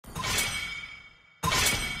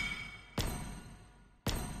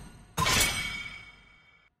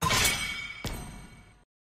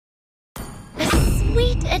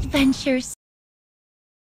adventures.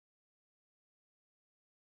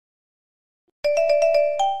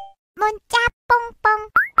 문자 뽕뽕.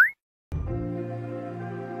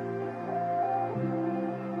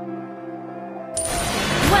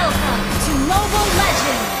 Welcome to Mobile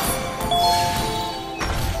Legends!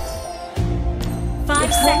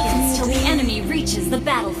 5 seconds till the enemy reaches the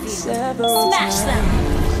battlefield. Smash them!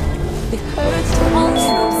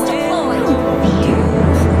 Ultras deployed!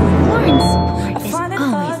 Floryn's support is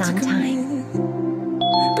always on time.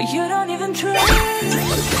 But you don't even try.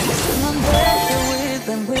 I'm better with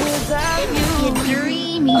and without you. A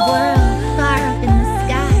dreamy world far up in the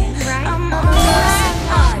sky, right? I'm alright.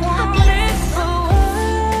 I want it so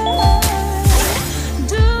well.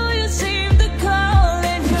 Do you seem to call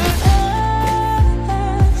in your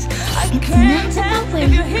eyes? I can't tell if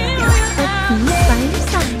you're here or you're But who's by your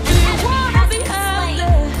side? Do you wanna be out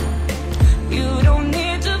there? You don't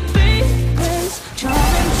need to be Prince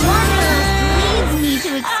Charming. Leads me to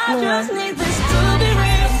I explore. just need this to be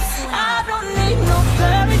real. I don't need no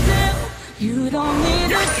fairy tale. You don't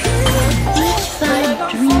need a kiss. Each side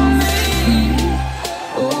dreams.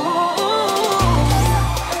 Ooh,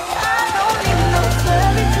 I don't need no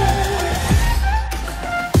fairy tale.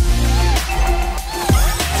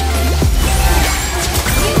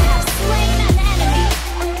 You have slain an enemy!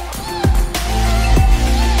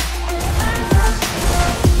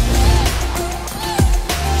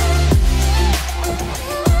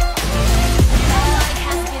 Ally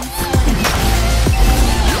has been slain.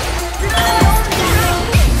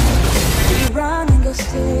 You run and go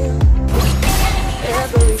still.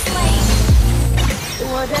 Every Slain.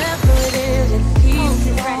 whatever it is, it keeps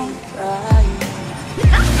you right.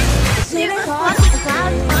 There's a fluffy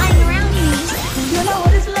cloud flying around me. You know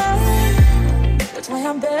what it's like. That's why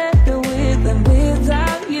I'm better with and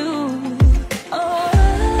without you. Oh,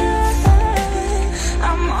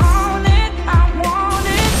 I'm on it. I want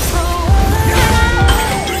it so well.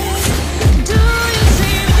 Do you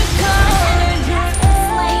see the color in your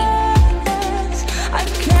eyes? I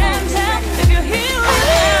can't tell if you're here or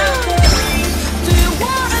there. Do you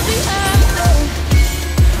wanna be out there?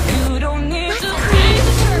 You don't need to be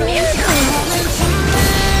coming to me.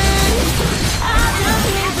 I just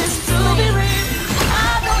need this to be real.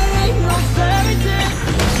 I don't need no fairy tale.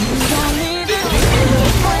 You don't need it.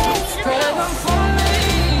 Heaven for me.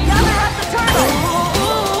 Gather up the turtle.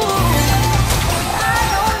 I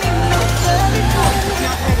don't need no fairy tale.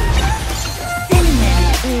 Cinnamon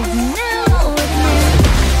is no ordinary.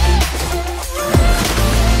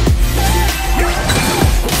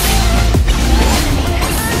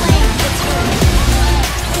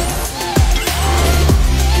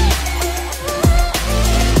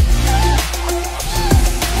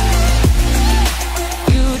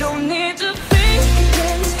 You don't need to be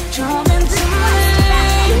Prince Charming to me.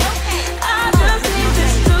 I just need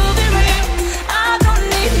this to be real. I don't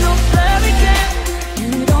need no fairy tale.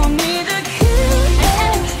 You don't need a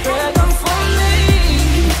kiss. Heaven for me.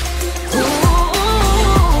 Ooh,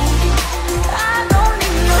 I don't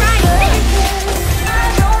need no fairy tale. I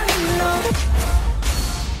don't need no.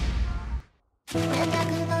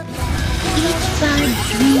 Each side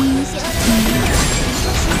dreams to see.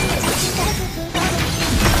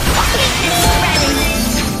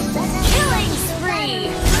 Killing spree!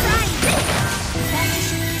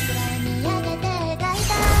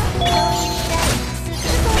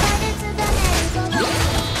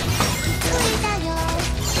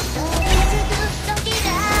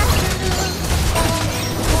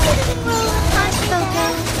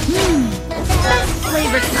 Best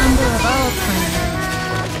flavor combo of all time.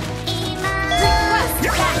 Request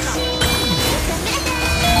backup!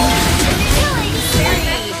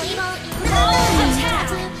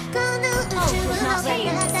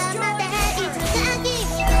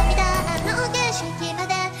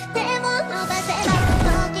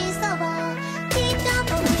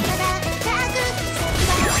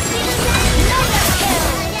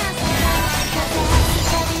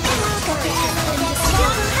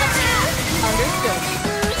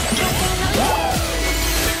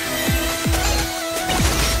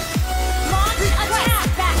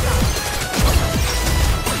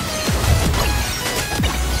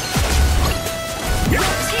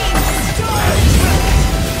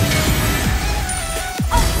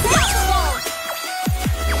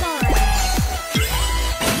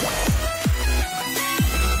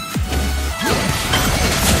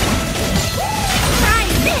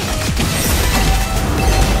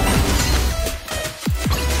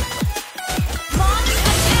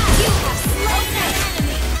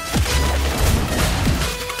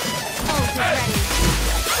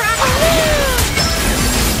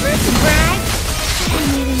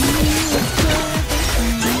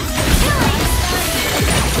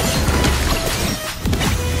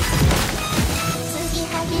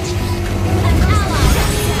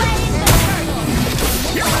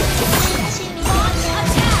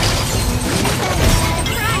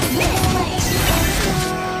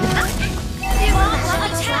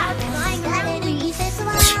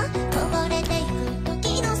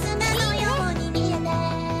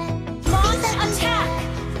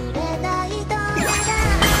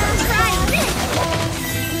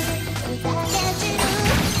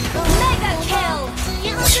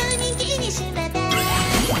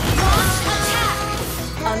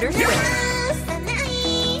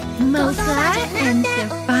 Mocha and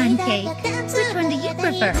chiffon cake. Which one do you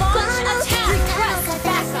prefer? Launch attack! Request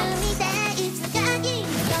backup!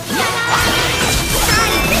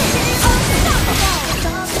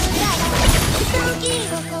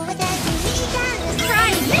 Try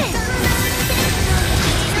this!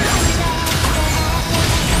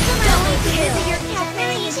 Double kill! Your cafe.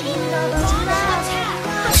 Launch attack!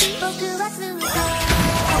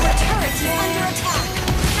 Our turret is under attack!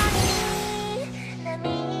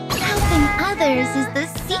 Helping others is the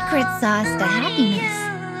secret sauce to happiness.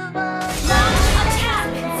 Launch attack!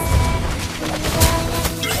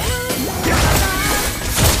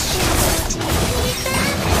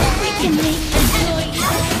 We can make the Enemy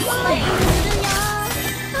has been slain!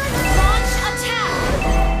 Launch attack!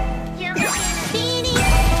 Our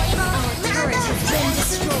turret has been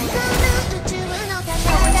destroyed!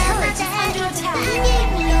 Our turret is under attack!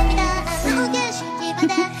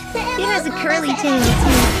 It has a curly tail too.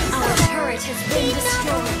 Our turret has been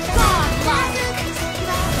destroyed! Godlike!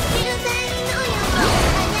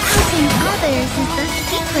 Helping others is the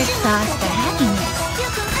secret sauce to happiness.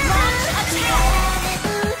 Launch attack!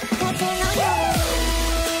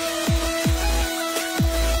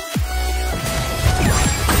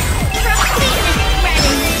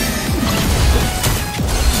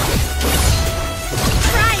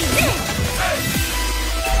 Try this!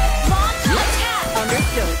 Launch attack!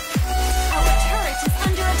 Understood. Our turret is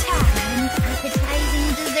under attack! Appetizing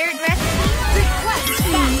dessert recipe. Request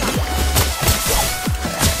backup!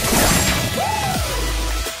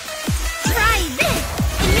 Try this!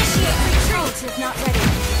 Initiate retreat is not ready!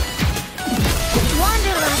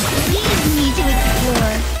 Wanderlust leads me to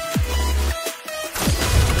explore.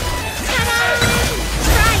 Ta-da!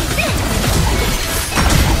 Try this!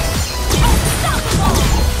 Unstoppable!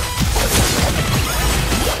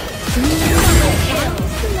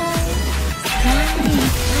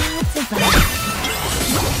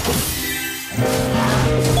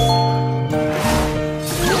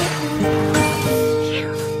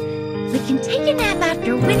 We can take a nap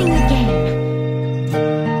after winning the game.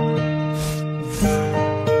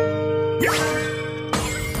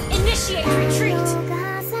 Initiate retreat!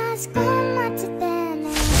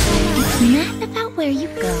 It's not about where you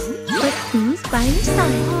go, but who's by your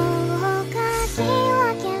side.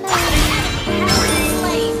 Enemy has been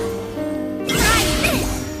slain! Try this!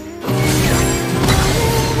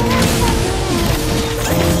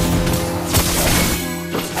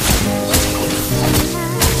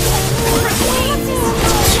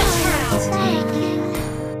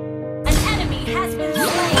 An enemy has been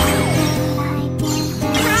slain!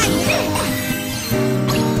 Try this!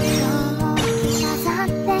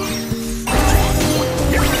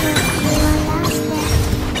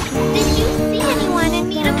 Did you see anyone in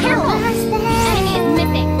need of help? Enemy is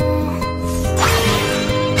missing!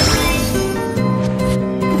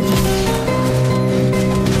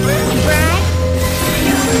 Brad?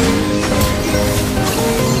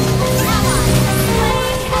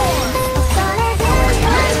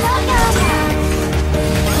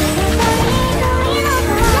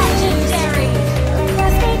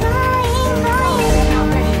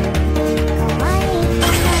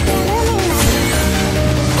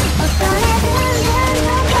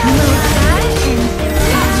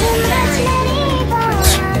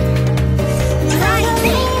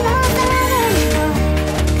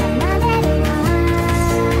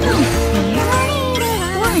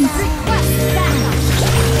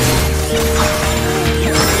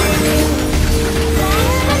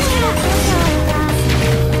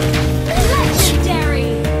 Legendary! Legendary!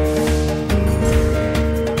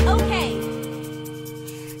 Okay!